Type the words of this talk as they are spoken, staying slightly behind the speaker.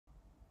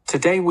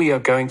Today we are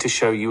going to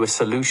show you a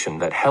solution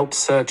that helps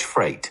search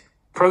freight,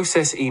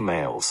 process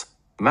emails,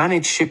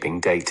 manage shipping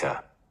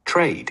data,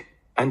 trade,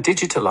 and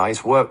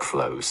digitalize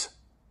workflows.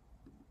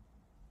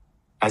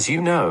 As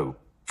you know,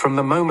 from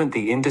the moment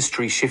the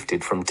industry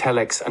shifted from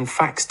telex and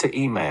fax to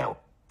email,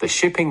 the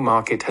shipping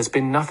market has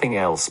been nothing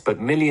else but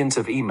millions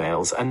of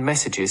emails and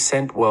messages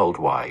sent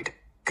worldwide,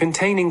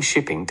 containing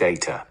shipping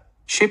data,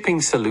 shipping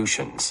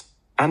solutions,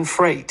 and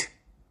freight.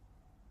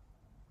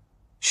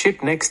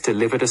 Shipnext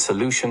delivered a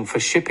solution for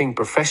shipping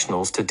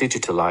professionals to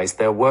digitalize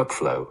their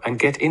workflow and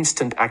get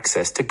instant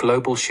access to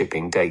global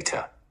shipping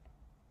data.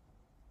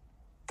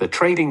 The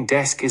trading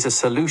desk is a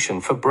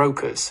solution for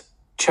brokers,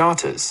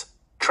 charters,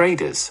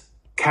 traders,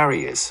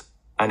 carriers,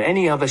 and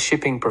any other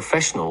shipping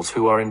professionals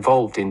who are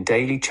involved in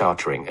daily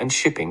chartering and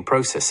shipping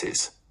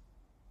processes.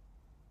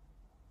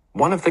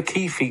 One of the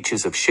key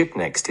features of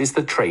Shipnext is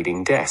the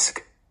trading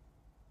desk.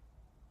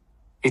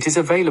 It is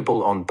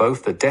available on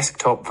both the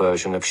desktop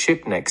version of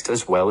Shipnext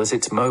as well as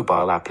its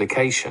mobile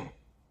application.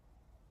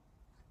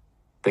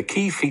 The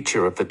key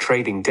feature of the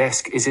trading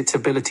desk is its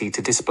ability to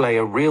display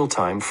a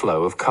real-time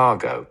flow of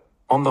cargo,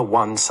 on the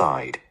one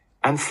side,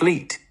 and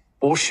fleet,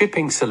 or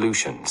shipping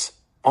solutions,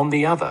 on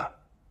the other.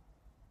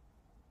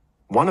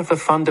 One of the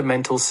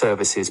fundamental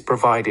services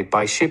provided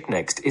by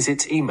Shipnext is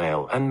its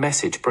email and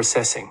message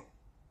processing.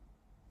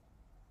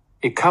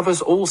 It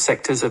covers all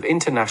sectors of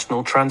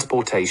international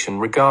transportation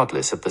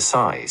regardless of the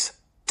size,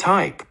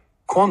 type,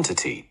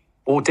 quantity,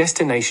 or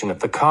destination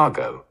of the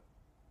cargo.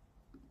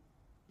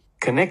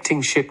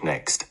 Connecting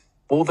Shipnext,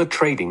 or the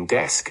trading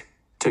desk,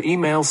 to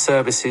email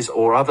services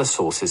or other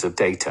sources of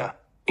data,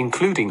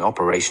 including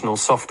operational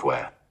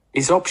software,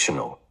 is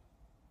optional.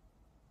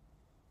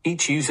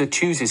 Each user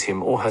chooses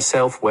him or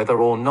herself whether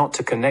or not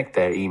to connect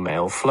their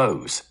email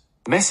flows,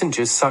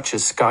 messengers such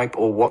as Skype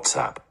or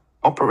WhatsApp,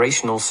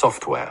 operational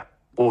software,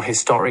 or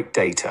historic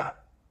data.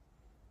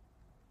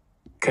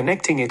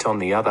 Connecting it, on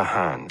the other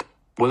hand,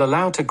 will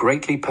allow to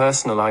greatly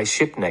personalize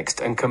Shipnext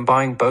and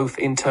combine both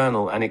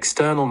internal and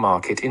external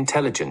market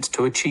intelligence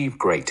to achieve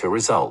greater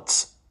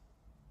results.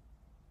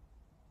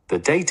 The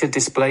data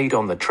displayed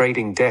on the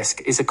trading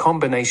desk is a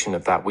combination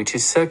of that which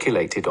is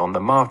circulated on the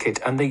market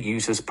and the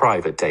user's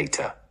private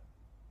data.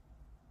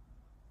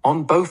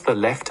 On both the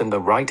left and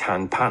the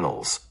right-hand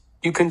panels,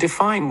 you can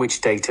define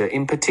which data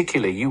in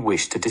particular you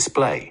wish to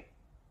display.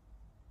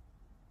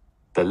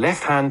 The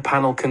left-hand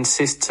panel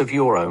consists of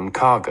your own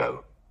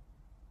cargo.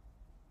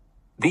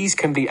 These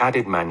can be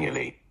added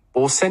manually,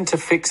 or sent to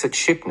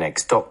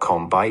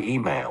fix@shipnext.com by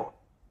email.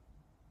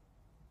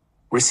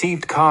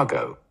 Received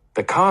cargo,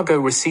 the cargo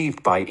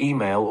received by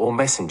email or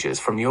messengers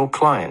from your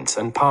clients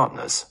and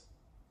partners.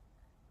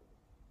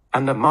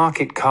 And the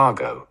market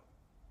cargo.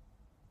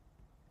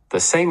 The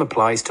same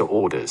applies to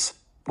orders,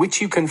 which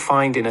you can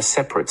find in a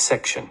separate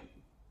section.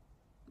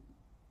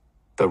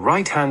 The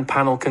right-hand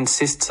panel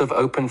consists of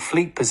open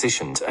fleet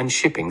positions and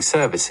shipping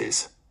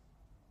services.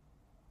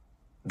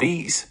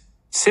 These,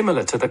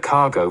 similar to the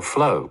cargo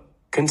flow,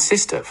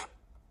 consist of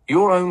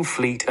your own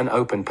fleet and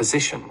open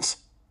positions,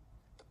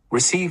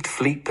 received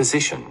fleet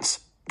positions,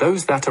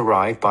 those that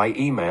arrive by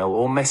email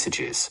or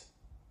messages,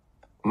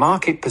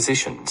 market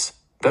positions,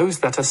 those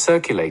that are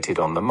circulated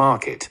on the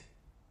market,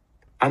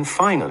 and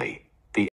finally,